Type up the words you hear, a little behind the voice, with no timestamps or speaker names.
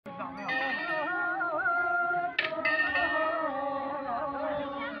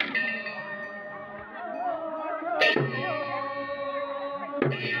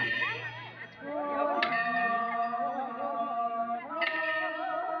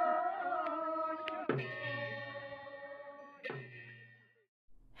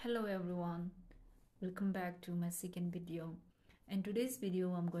Hello everyone, welcome back to my second video. In today's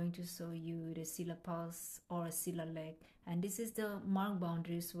video I'm going to show you the Sela Pass or Sela Lake, and this is the marked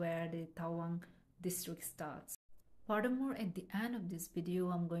boundaries where the Tawang district starts. Furthermore, at the end of this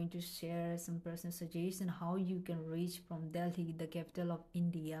video I'm going to share some personal suggestions how you can reach from Delhi, the capital of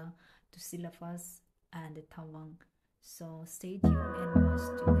India, to Sela Pass and the Tawang. So stay tuned and watch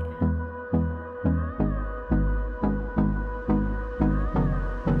till the end.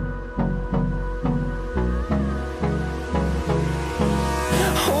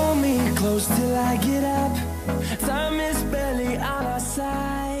 Close till I get up. Time is barely on our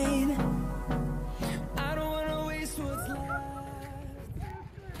side. I don't wanna waste what's left.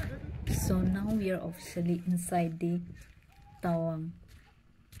 So now we are officially inside the Tawang.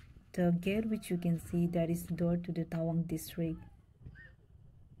 The gate which you can see, that is the door to the Tawang district.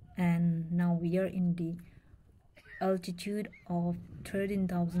 And now we are in the altitude of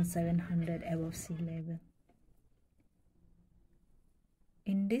 13,700 above sea level.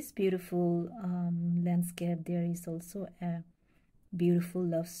 In this beautiful landscape, there is also a beautiful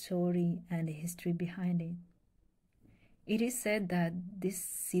love story and a history behind it. It is said that this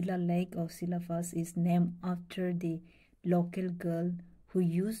Sela Lake or Sela Pass is named after the local girl who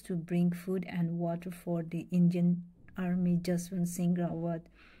used to bring food and water for the Indian army, Jaswant Singh Rawat,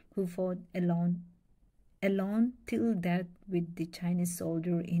 who fought alone till death with the Chinese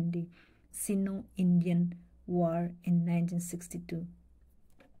soldier in the Sino-Indian War in 1962.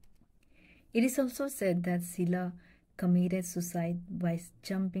 It is also said that Sela committed suicide by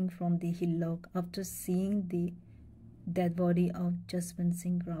jumping from the hillock after seeing the dead body of Jaswant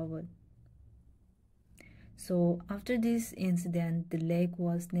Singh Rawat. So after this incident, the lake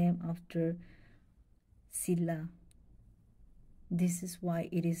was named after Sela. This is why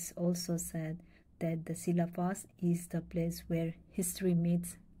it is also said that the Sela Pass is the place where history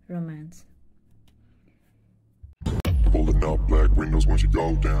meets romance. Pulling up black windows once you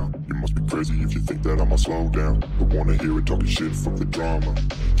go down. You must be crazy if you think that I'ma slow down. Don't wanna hear it talking shit, fuck the drama.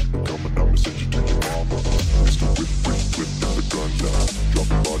 Keep it coming, I'ma send you to your mama. Mr. Whip, get the guns out.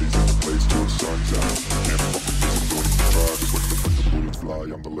 Dropping bodies in the place till the sun's out. Can't fuck with this, I'm going to try. But when the bullets fly,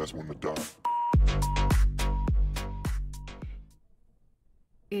 I'm the last one to die.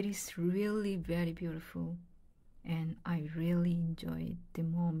 It is really very beautiful, and I really enjoyed the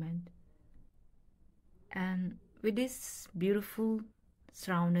moment. And with this beautiful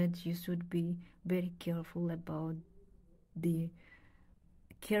surrounded, you should be very careful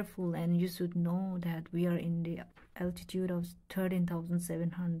and you should know that we are in the altitude of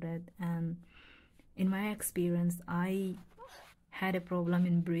 13,700, and in my experience I had a problem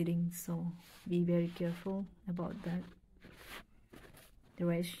in breathing, so be very careful about that. The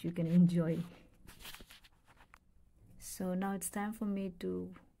rest you can enjoy. So now it's time for me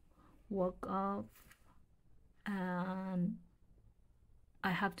to walk up, and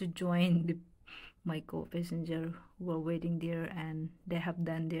I have to join my co-passenger who are waiting there, and they have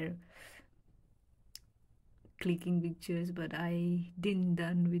done their clicking pictures, but I didn't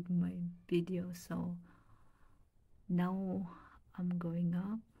done with my video. So now I'm going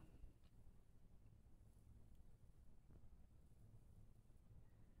up.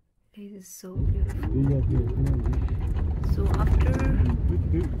 This is so beautiful. So after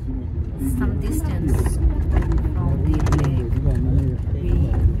some distance from the lake,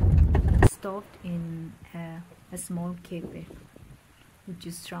 we stopped in a small cafe which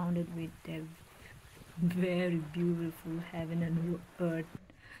is surrounded with a very beautiful heaven and earth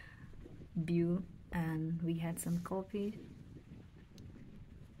view, and we had some coffee.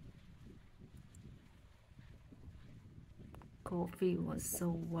 Coffee was so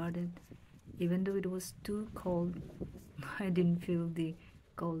worth it. Even though it was too cold, I didn't feel the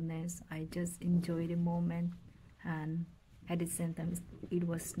coldness. I just enjoyed the moment, and at the same time it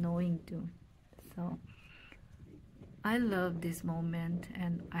was snowing too. So I love this moment,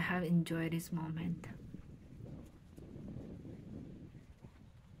 and I have enjoyed this moment.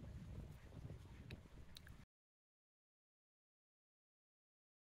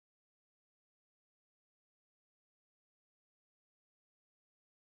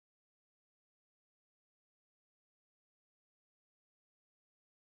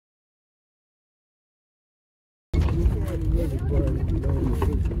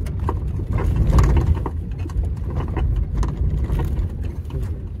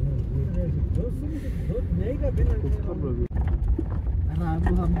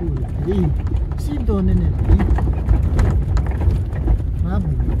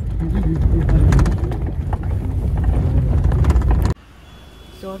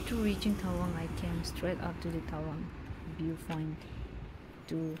 So after reaching Tawang, I came straight up to the Tawang viewpoint.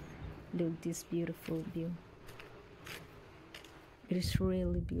 to look this beautiful view. It is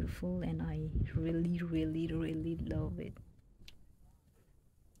really beautiful and I really love it.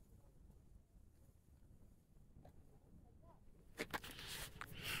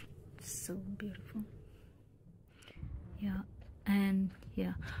 So beautiful. Yeah, and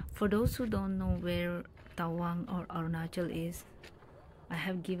yeah, for those who don't know where Tawang or Arunachal is, I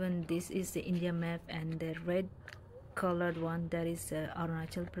have given this is the India map, and the red colored one, that is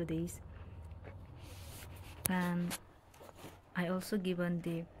Arunachal Pradesh, and I also given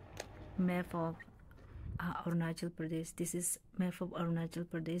the map of Arunachal Pradesh. This is map of Arunachal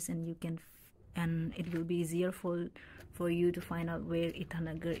Pradesh, and you can and it will be easier for you to find out where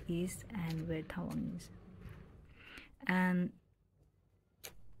Itanagar is and where Tawang is. And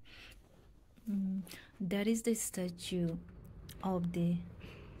that is the statue of the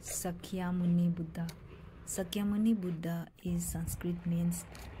Sakyamuni Buddha. Sakyamuni Buddha is Sanskrit, means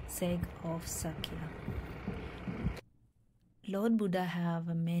sage of Sakya. Lord Buddha have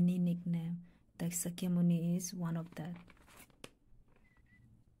many nicknames. The Sakyamuni is one of that.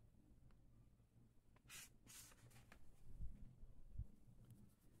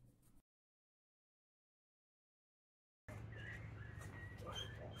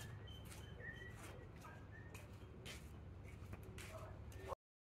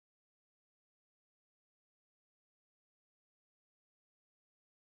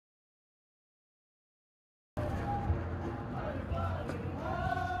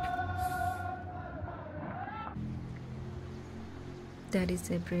 That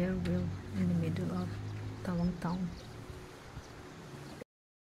is a prayer wheel in the middle of Tawang town.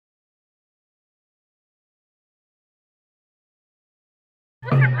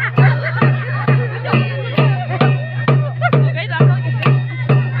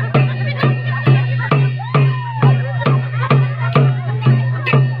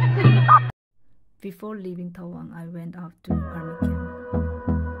 Before leaving Tawang, I went out to army camp.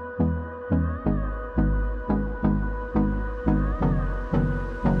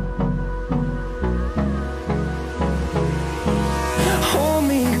 Hold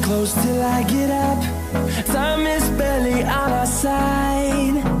me close till I get up. Time is barely on our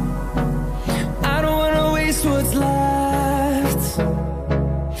side. I don't wanna waste what's left.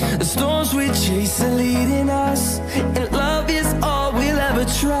 The storms we chase are leading us, and love is all we'll ever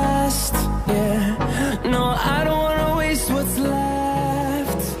trust. Yeah, no, I don't wanna waste what's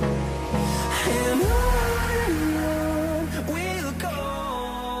left. And on we'll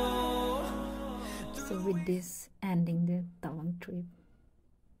go. So with this, ending the Tawang trip.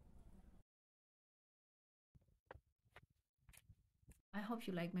 I hope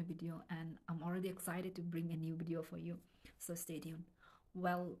you like my video, and I'm already excited to bring a new video for you, so stay tuned.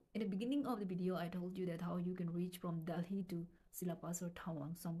 Well, in the beginning of the video I told you that how you can reach from Delhi to Silpass or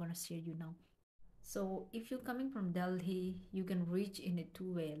Tawang, so I'm gonna share you now. So if you're coming from Delhi, you can reach in a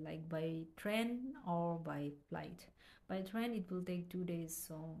two-way, like by train or by flight. By train it will take 2 days,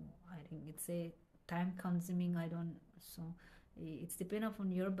 so I think it's a time consuming. I don't, so it's depend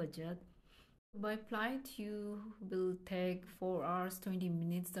upon your budget. By flight you will take 4 hours 20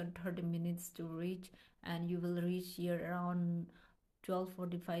 minutes or 30 minutes to reach, and you will reach here around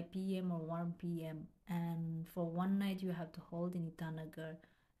 12:45 p.m. or 1 p.m. and for one night you have to hold in Itanagar.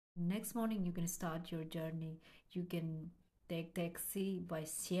 Next morning you can start your journey. You can take taxi by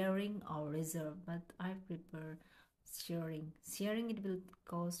sharing or reserve, but I prefer sharing. It will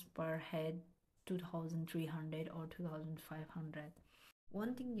cost per head 2,300 or 2,500.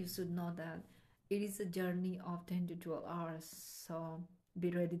 One thing you should know that it is a journey of 10 to 12 hours, so be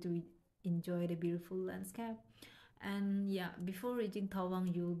ready to enjoy the beautiful landscape. And yeah, before reaching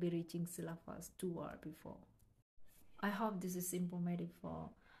Tawang you will be reaching Silpass 2 hours before. I hope this is informative for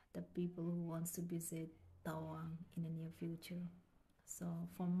the people who wants to visit Tawang in the near future. So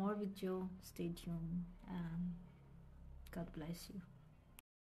for more video, stay tuned, and God bless you.